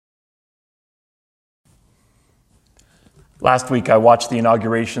Last week, I watched the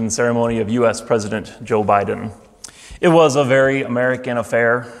inauguration ceremony of U.S. President Joe Biden. It was a very American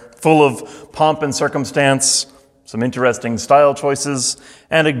affair, full of pomp and circumstance, some interesting style choices,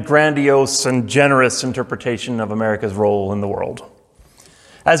 and a grandiose and generous interpretation of America's role in the world.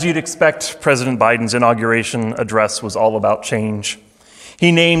 As you'd expect, President Biden's inauguration address was all about change.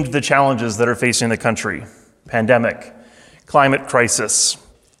 He named the challenges that are facing the country: pandemic, climate crisis,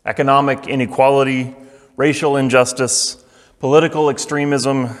 economic inequality, racial injustice, political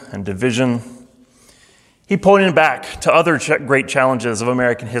extremism, and division. He pointed back to other great challenges of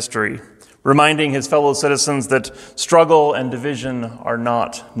American history, reminding his fellow citizens that struggle and division are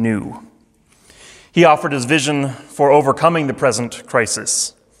not new. He offered his vision for overcoming the present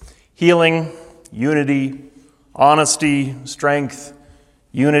crisis: healing, unity, honesty, strength,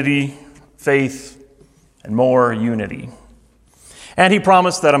 unity, faith, and more unity. And he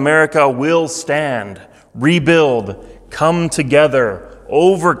promised that America will stand, rebuild, come together,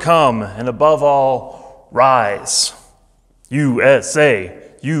 overcome, and above all, rise. USA,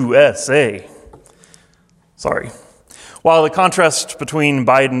 USA. Sorry. While the contrast between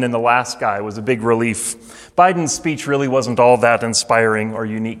Biden and the last guy was a big relief, Biden's speech really wasn't all that inspiring or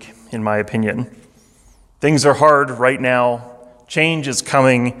unique, in my opinion. Things are hard right now, change is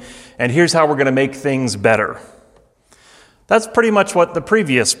coming, and here's how we're going to make things better. That's pretty much what the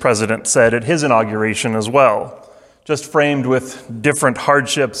previous president said at his inauguration as well, just framed with different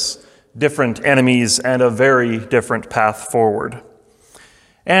hardships, different enemies, and a very different path forward.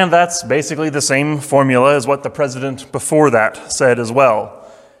 And that's basically the same formula as what the president before that said as well,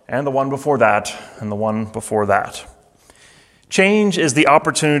 and the one before that, and the one before that. Change is the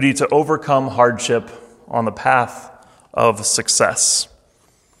opportunity to overcome hardship on the path of success.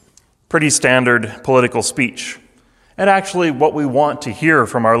 Pretty standard political speech, and actually what we want to hear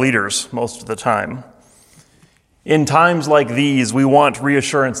from our leaders most of the time. In times like these, we want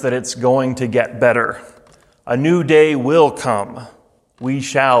reassurance that it's going to get better. A new day will come. We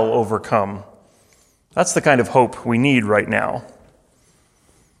shall overcome. That's the kind of hope we need right now.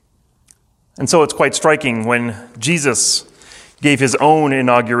 And so it's quite striking when Jesus gave his own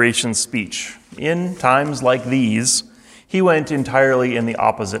inauguration speech. In times like these, he went entirely in the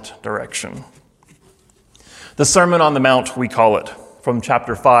opposite direction. The Sermon on the Mount, we call it, from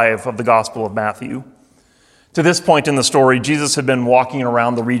chapter 5 of the Gospel of Matthew. To this point in the story, Jesus had been walking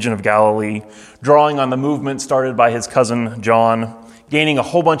around the region of Galilee, drawing on the movement started by his cousin John, gaining a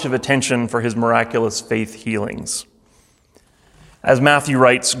whole bunch of attention for his miraculous faith healings. As Matthew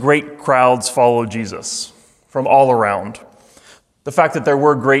writes, great crowds followed Jesus from all around. The fact that there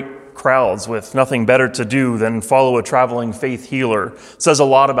were great crowds with nothing better to do than follow a traveling faith healer says a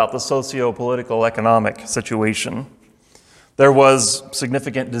lot about the socio-political economic situation. There was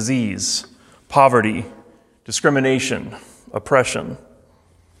significant disease, poverty, discrimination, oppression.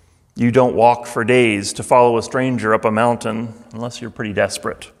 You don't walk for days to follow a stranger up a mountain unless you're pretty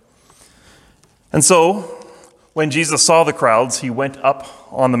desperate. And so, when Jesus saw the crowds, he went up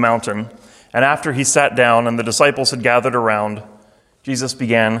on the mountain, and after he sat down and the disciples had gathered around, Jesus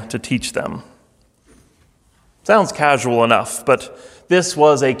began to teach them. Sounds casual enough, but this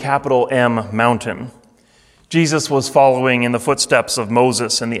was a capital M mountain. Jesus was following in the footsteps of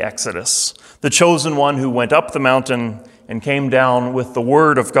Moses in the Exodus, the chosen one who went up the mountain and came down with the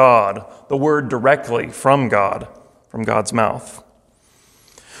word of God, the word directly from God, from God's mouth.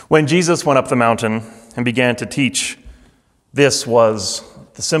 When Jesus went up the mountain and began to teach, this was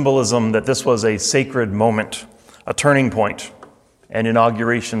the symbolism that this was a sacred moment, a turning point, an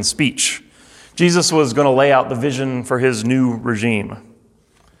inauguration speech. Jesus was going to lay out the vision for his new regime.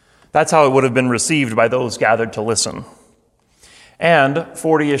 That's how it would have been received by those gathered to listen. And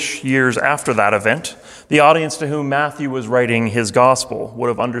 40-ish years after that event, the audience to whom Matthew was writing his gospel would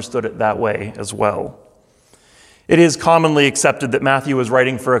have understood it that way as well. It is commonly accepted that Matthew was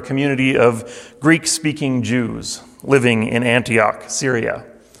writing for a community of Greek-speaking Jews living in Antioch, Syria,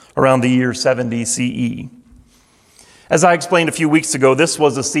 around the year 70 CE. As I explained a few weeks ago, this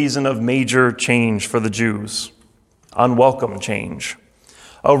was a season of major change for the Jews, unwelcome change.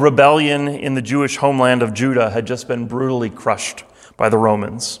 A rebellion in the Jewish homeland of Judah had just been brutally crushed by the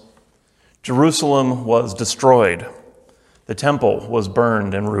Romans. Jerusalem was destroyed. The temple was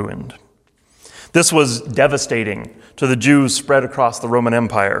burned and ruined. This was devastating to the Jews spread across the Roman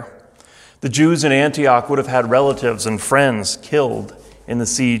Empire. The Jews in Antioch would have had relatives and friends killed in the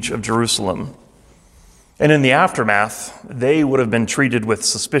siege of Jerusalem. And in the aftermath, they would have been treated with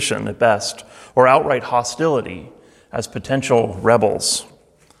suspicion at best, or outright hostility as potential rebels.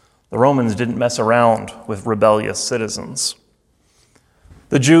 The Romans didn't mess around with rebellious citizens.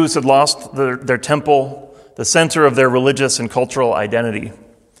 The Jews had lost their temple, the center of their religious and cultural identity.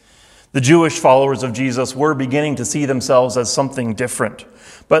 The Jewish followers of Jesus were beginning to see themselves as something different,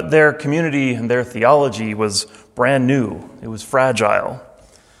 but their community and their theology was brand new. It was fragile.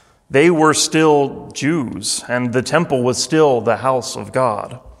 They were still Jews, and the temple was still the house of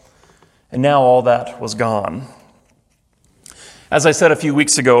God. And now all that was gone. As I said a few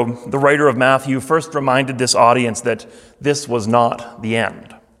weeks ago, the writer of Matthew first reminded this audience that this was not the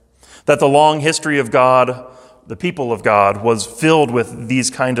end, that the long history of God, the people of God, was filled with these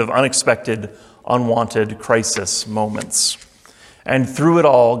kind of unexpected, unwanted crisis moments. And through it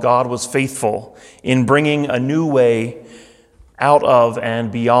all, God was faithful in bringing a new way out of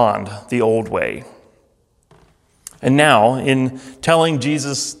and beyond the old way. And now, in telling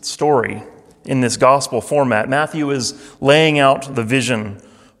Jesus' story in this gospel format, Matthew is laying out the vision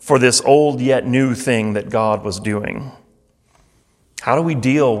for this old yet new thing that God was doing. How do we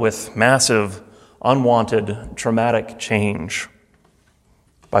deal with massive, unwanted, traumatic change?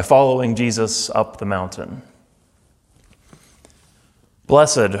 By following Jesus up the mountain.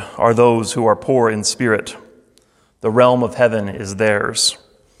 Blessed are those who are poor in spirit. The realm of heaven is theirs.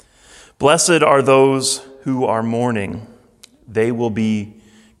 Blessed are those who are mourning. They will be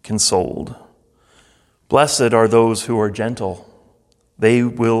consoled. Blessed are those who are gentle. They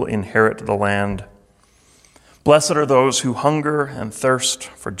will inherit the land. Blessed are those who hunger and thirst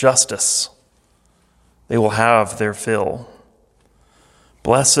for justice. They will have their fill.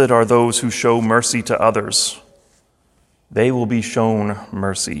 Blessed are those who show mercy to others. They will be shown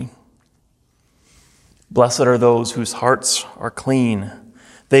mercy. Blessed are those whose hearts are clean.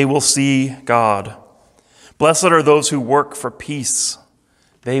 They will see God. Blessed are those who work for peace.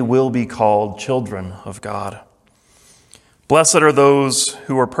 They will be called children of God. Blessed are those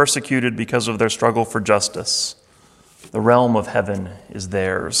who are persecuted because of their struggle for justice. The realm of heaven is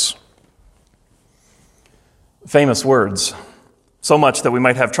theirs. Famous words, so much that we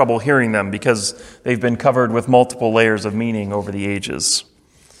might have trouble hearing them because they've been covered with multiple layers of meaning over the ages.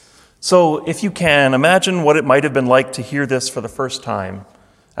 So if you can, imagine what it might have been like to hear this for the first time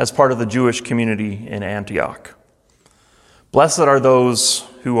as part of the Jewish community in Antioch. Blessed are those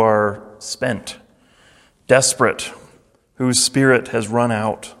who are spent, desperate, whose spirit has run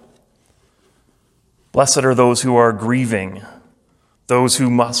out. Blessed are those who are grieving, those who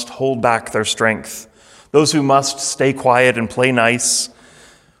must hold back their strength, those who must stay quiet and play nice.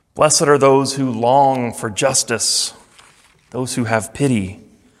 Blessed are those who long for justice, those who have pity,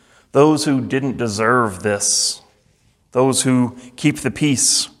 those who didn't deserve this, those who keep the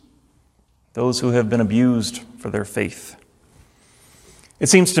peace, those who have been abused for their faith. It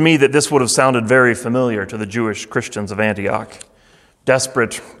seems to me that this would have sounded very familiar to the Jewish Christians of Antioch.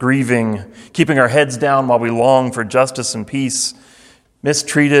 Desperate, grieving, keeping our heads down while we long for justice and peace,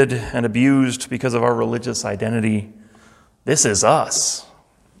 mistreated and abused because of our religious identity. This is us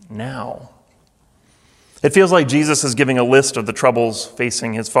now. It feels like Jesus is giving a list of the troubles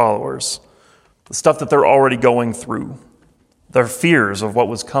facing his followers, the stuff that they're already going through, their fears of what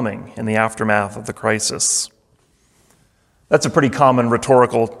was coming in the aftermath of the crisis. That's a pretty common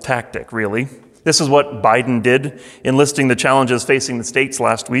rhetorical tactic, really. This is what Biden did in listing the challenges facing the states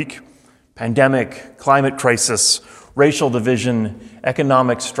last week: pandemic, climate crisis, racial division,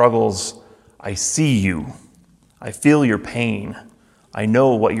 economic struggles. I see you. I feel your pain. I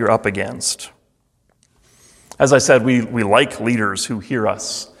know what you're up against. As I said, we like leaders who hear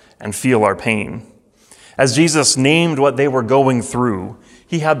us and feel our pain. As Jesus named what they were going through,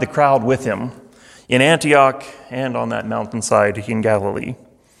 he had the crowd with him in Antioch and on that mountainside in Galilee.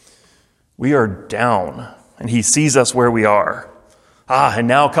 We are down, and he sees us where we are. And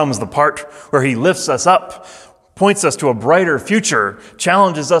now comes the part where he lifts us up, points us to a brighter future,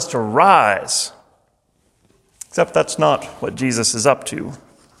 challenges us to rise. Except that's not what Jesus is up to.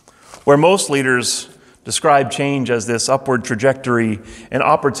 Where most leaders describe change as this upward trajectory, an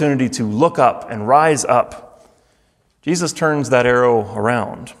opportunity to look up and rise up, Jesus turns that arrow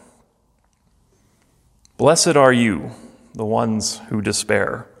around. Blessed are you, the ones who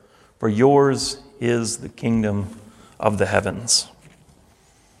despair, for yours is the kingdom of the heavens.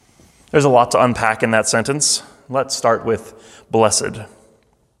 There's a lot to unpack in that sentence. Let's start with blessed.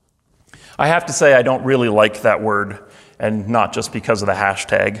 I have to say I don't really like that word, and not just because of the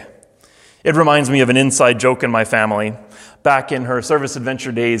hashtag. It reminds me of an inside joke in my family. Back in her service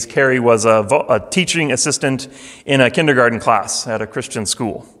adventure days, Carrie was a teaching assistant in a kindergarten class at a Christian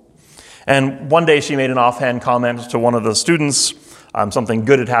school. And one day she made an offhand comment to one of the students. Something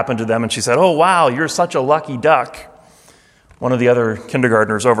good had happened to them, and she said, "Oh, wow, you're such a lucky duck." One of the other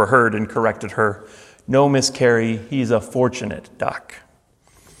kindergartners overheard and corrected her, "No, Miss Carrie, he's a fortunate duck."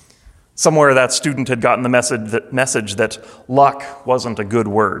 Somewhere that student had gotten the message that luck wasn't a good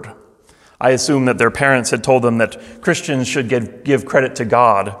word. I assume that their parents had told them that Christians should give credit to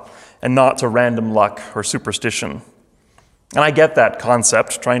God and not to random luck or superstition. And I get that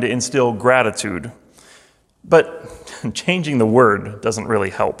concept, trying to instill gratitude. But changing the word doesn't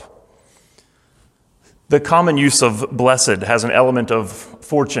really help. The common use of blessed has an element of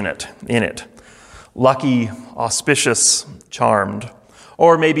fortunate in it. Lucky, auspicious, charmed.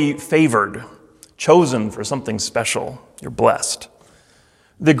 Or maybe favored, chosen for something special. You're blessed.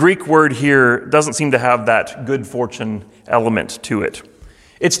 The Greek word here doesn't seem to have that good fortune element to it.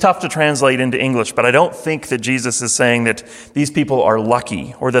 It's tough to translate into English, but I don't think that Jesus is saying that these people are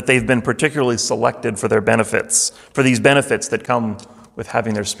lucky or that they've been particularly selected for their benefits, for these benefits that come with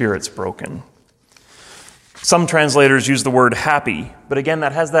having their spirits broken. Some translators use the word happy, but again,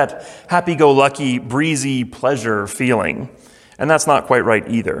 that has that happy-go-lucky, breezy pleasure feeling, and that's not quite right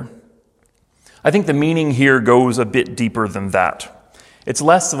either. I think the meaning here goes a bit deeper than that. It's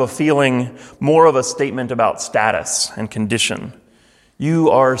less of a feeling, more of a statement about status and condition. You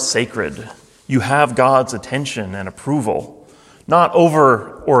are sacred. You have God's attention and approval, not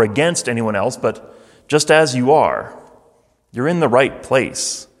over or against anyone else, but just as you are. You're in the right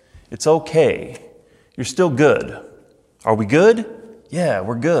place. It's okay. You're still good. Are we good? Yeah,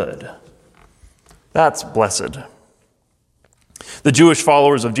 we're good. That's blessed. The Jewish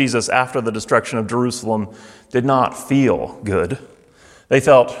followers of Jesus after the destruction of Jerusalem did not feel good. They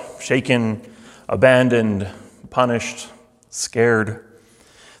felt shaken, abandoned, punished, scared.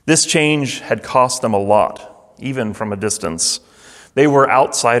 This change had cost them a lot, even from a distance. They were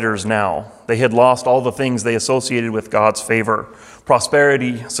outsiders now. They had lost all the things they associated with God's favor: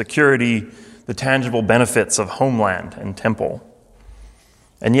 prosperity, security, the tangible benefits of homeland and temple.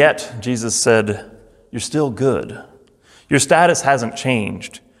 And yet, Jesus said, "You're still good. Your status hasn't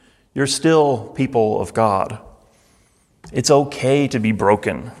changed. You're still people of God. It's okay to be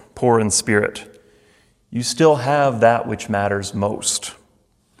broken, poor in spirit. You still have that which matters most."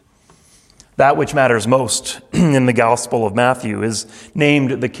 That which matters most in the Gospel of Matthew is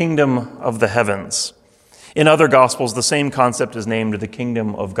named the kingdom of the heavens. In other Gospels, the same concept is named the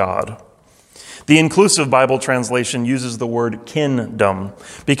kingdom of God. The inclusive Bible translation uses the word kingdom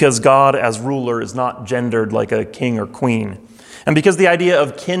because God as ruler is not gendered like a king or queen, and because the idea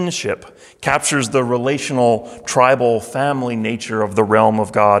of kinship captures the relational, tribal, family nature of the realm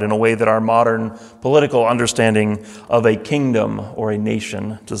of God in a way that our modern political understanding of a kingdom or a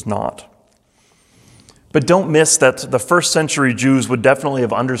nation does not. But don't miss that the first century Jews would definitely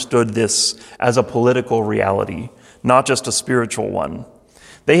have understood this as a political reality, not just a spiritual one.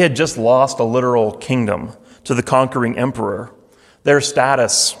 They had just lost a literal kingdom to the conquering emperor. Their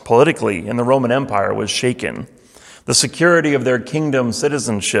status politically in the Roman Empire was shaken. The security of their kingdom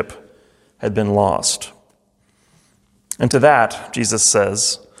citizenship had been lost. And to that, Jesus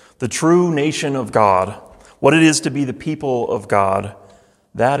says, the true nation of God, what it is to be the people of God,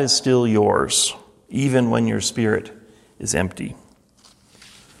 that is still yours, even when your spirit is empty.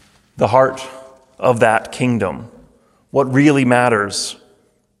 The heart of that kingdom, what really matters,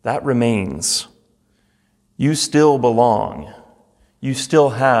 that remains. You still belong. You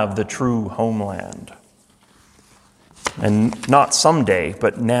still have the true homeland. And not someday,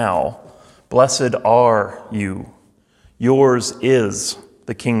 but now, blessed are you. Yours is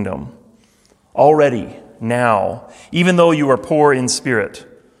the kingdom. Already, now, even though you are poor in spirit,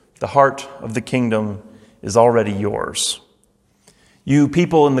 the heart of the kingdom is already yours. You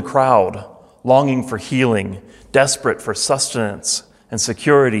people in the crowd, longing for healing, desperate for sustenance and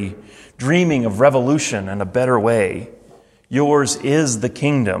security, dreaming of revolution and a better way, yours is the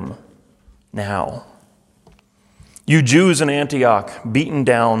kingdom now. You Jews in Antioch, beaten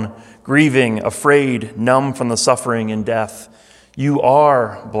down, grieving, afraid, numb from the suffering and death, you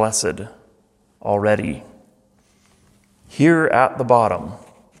are blessed already. Here at the bottom,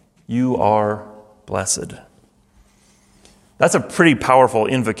 you are blessed. That's a pretty powerful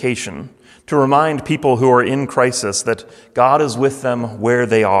invocation to remind people who are in crisis that God is with them where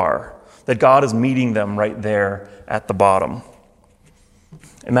they are, that God is meeting them right there at the bottom.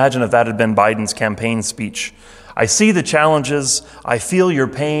 Imagine if that had been Biden's campaign speech. I see the challenges, I feel your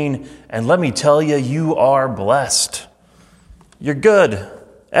pain, and let me tell you, you are blessed. You're good.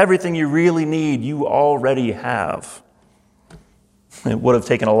 Everything you really need, you already have. It would have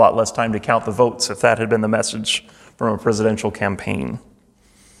taken a lot less time to count the votes if that had been the message from a presidential campaign.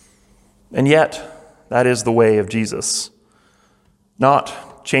 And yet, that is the way of Jesus.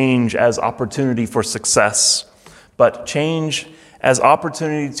 Not change as opportunity for success, but change as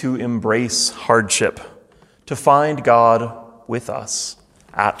opportunity to embrace hardship, to find God with us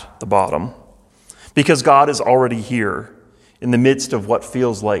at the bottom, because God is already here in the midst of what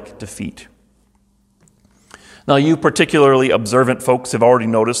feels like defeat. Now, you particularly observant folks have already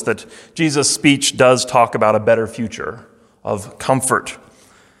noticed that Jesus' speech does talk about a better future of comfort,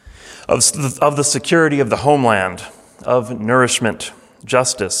 of the security of the homeland, of nourishment,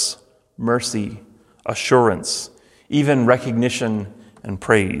 justice, mercy, assurance, even recognition and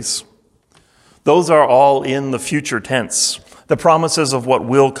praise. Those are all in the future tense, the promises of what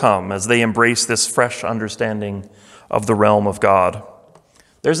will come as they embrace this fresh understanding of the realm of God.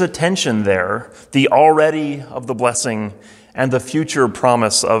 There's a tension there, the already of the blessing and the future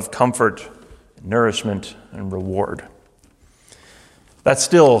promise of comfort, nourishment, and reward. That's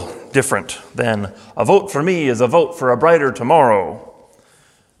still different than a vote for me is a vote for a brighter tomorrow.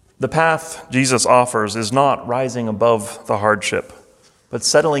 The path Jesus offers is not rising above the hardship, but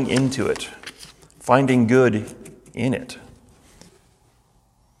settling into it, finding good in it.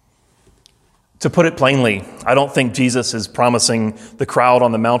 To put it plainly, I don't think Jesus is promising the crowd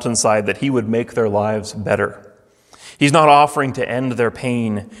on the mountainside that he would make their lives better. He's not offering to end their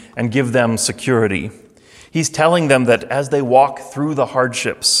pain and give them security. He's telling them that as they walk through the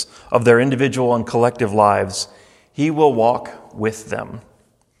hardships of their individual and collective lives, he will walk with them.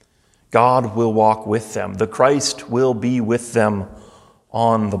 God will walk with them. The Christ will be with them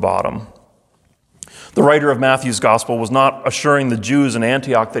on the bottom. The writer of Matthew's gospel was not assuring the Jews in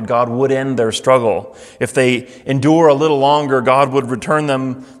Antioch that God would end their struggle. If they endure a little longer, God would return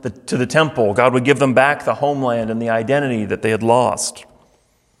them to the temple. God would give them back the homeland and the identity that they had lost.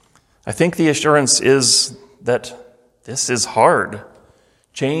 I think the assurance is that this is hard.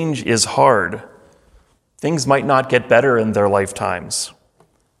 Change is hard. Things might not get better in their lifetimes,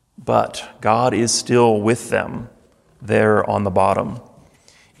 but God is still with them there on the bottom.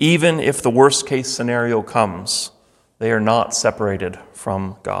 Even if the worst case scenario comes, they are not separated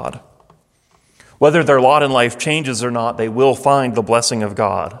from God. Whether their lot in life changes or not, they will find the blessing of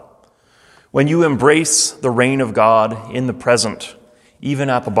God. When you embrace the reign of God in the present,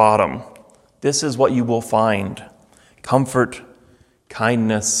 even at the bottom, this is what you will find: comfort,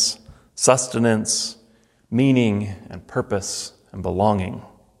 kindness, sustenance, meaning and purpose and belonging.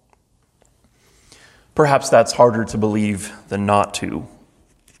 Perhaps that's harder to believe than not to.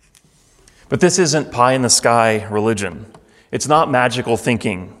 But this isn't pie-in-the-sky religion. It's not magical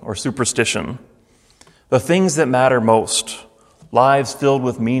thinking or superstition. The things that matter most, lives filled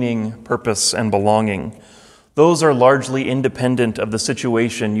with meaning, purpose, and belonging, those are largely independent of the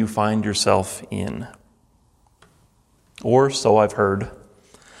situation you find yourself in. Or so I've heard.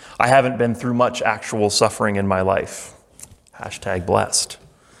 I haven't been through much actual suffering in my life. #blessed.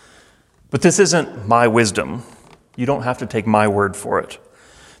 But this isn't my wisdom. You don't have to take my word for it.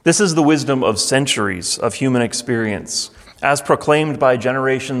 This is the wisdom of centuries of human experience, as proclaimed by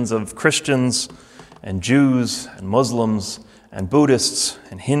generations of Christians and Jews and Muslims and Buddhists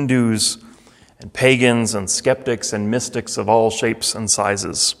and Hindus and pagans and skeptics and mystics of all shapes and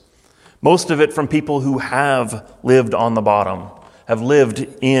sizes. Most of it from people who have lived on the bottom, have lived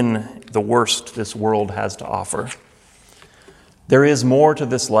in the worst this world has to offer. There is more to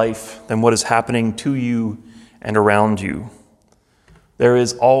this life than what is happening to you and around you. There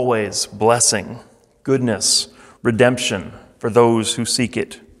is always blessing, goodness, redemption for those who seek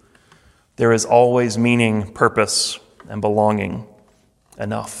it. There is always meaning, purpose, and belonging.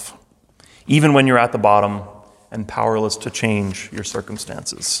 Enough. Even when you're at the bottom and powerless to change your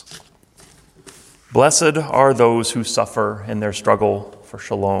circumstances. Blessed are those who suffer in their struggle for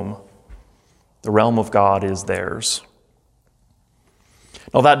shalom. The realm of God is theirs.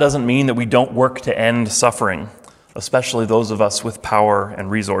 Now, that doesn't mean that we don't work to end suffering, especially those of us with power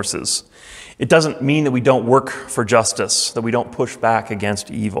and resources. It doesn't mean that we don't work for justice, that we don't push back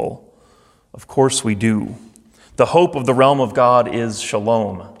against evil. Of course we do. The hope of the realm of God is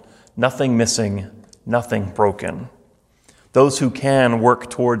shalom, nothing missing, nothing broken. Those who can work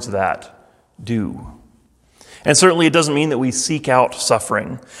towards that do. And certainly it doesn't mean that we seek out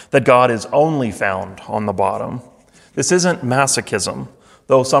suffering, that God is only found on the bottom. This isn't masochism,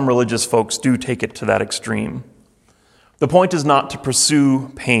 though some religious folks do take it to that extreme. The point is not to pursue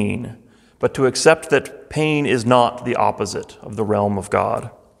pain, but to accept that pain is not the opposite of the realm of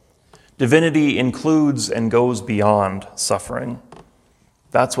God. Divinity includes and goes beyond suffering.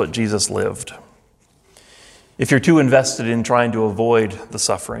 That's what Jesus lived. If you're too invested in trying to avoid the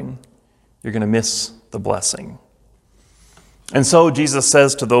suffering, you're going to miss the blessing. And so Jesus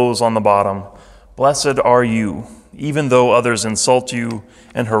says to those on the bottom, "Blessed are you, even though others insult you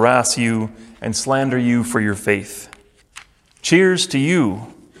and harass you and slander you for your faith. Cheers to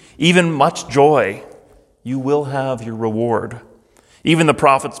you, even much joy. You will have your reward. Even the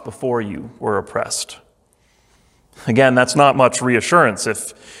prophets before you were oppressed. Again, that's not much reassurance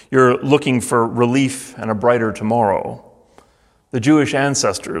if you're looking for relief and a brighter tomorrow. The Jewish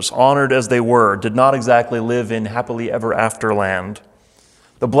ancestors, honored as they were, did not exactly live in happily ever after land.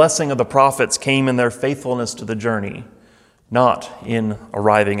 The blessing of the prophets came in their faithfulness to the journey, not in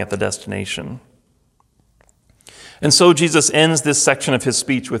arriving at the destination. And so Jesus ends this section of his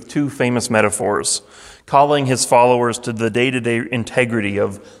speech with two famous metaphors, calling his followers to the day-to-day integrity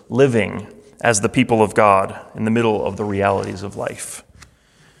of living as the people of God in the middle of the realities of life.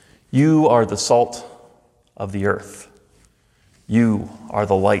 You are the salt of the earth. You are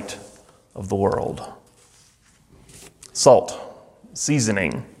the light of the world. Salt,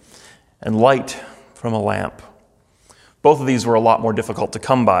 seasoning, and light from a lamp. Both of these were a lot more difficult to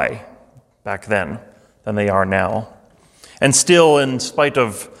come by back then than they are now. And still, in spite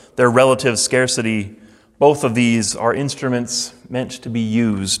of their relative scarcity, both of these are instruments meant to be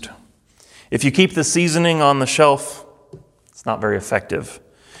used. If you keep the seasoning on the shelf, it's not very effective.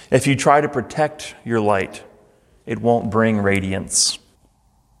 If you try to protect your light, it won't bring radiance.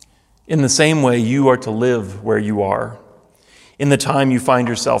 In the same way, you are to live where you are, in the time you find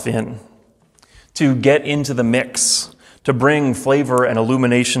yourself in, to get into the mix, to bring flavor and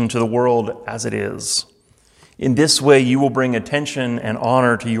illumination to the world as it is. In this way, you will bring attention and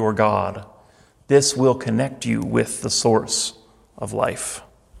honor to your God. This will connect you with the source of life.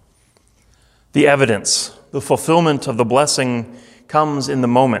 The evidence, the fulfillment of the blessing comes in the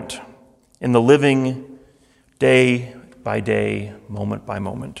moment, in the living day by day, moment by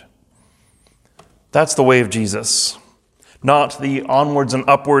moment. That's the way of Jesus. Not the onwards and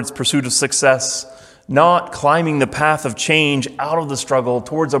upwards pursuit of success, not climbing the path of change out of the struggle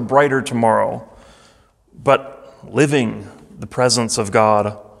towards a brighter tomorrow, but living the presence of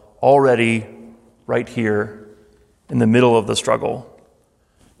God already right here in the middle of the struggle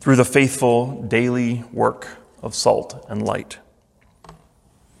through the faithful daily work of salt and light.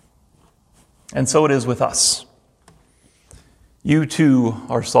 And so it is with us. You too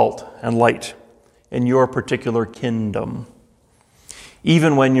are salt and light in your particular kingdom.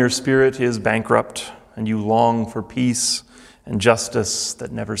 Even when your spirit is bankrupt and you long for peace and justice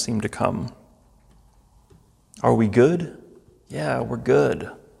that never seem to come. Are we good? Yeah, we're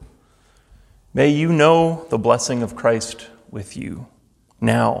good. May you know the blessing of Christ with you,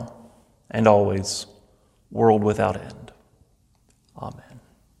 now and always, world without end. Amen.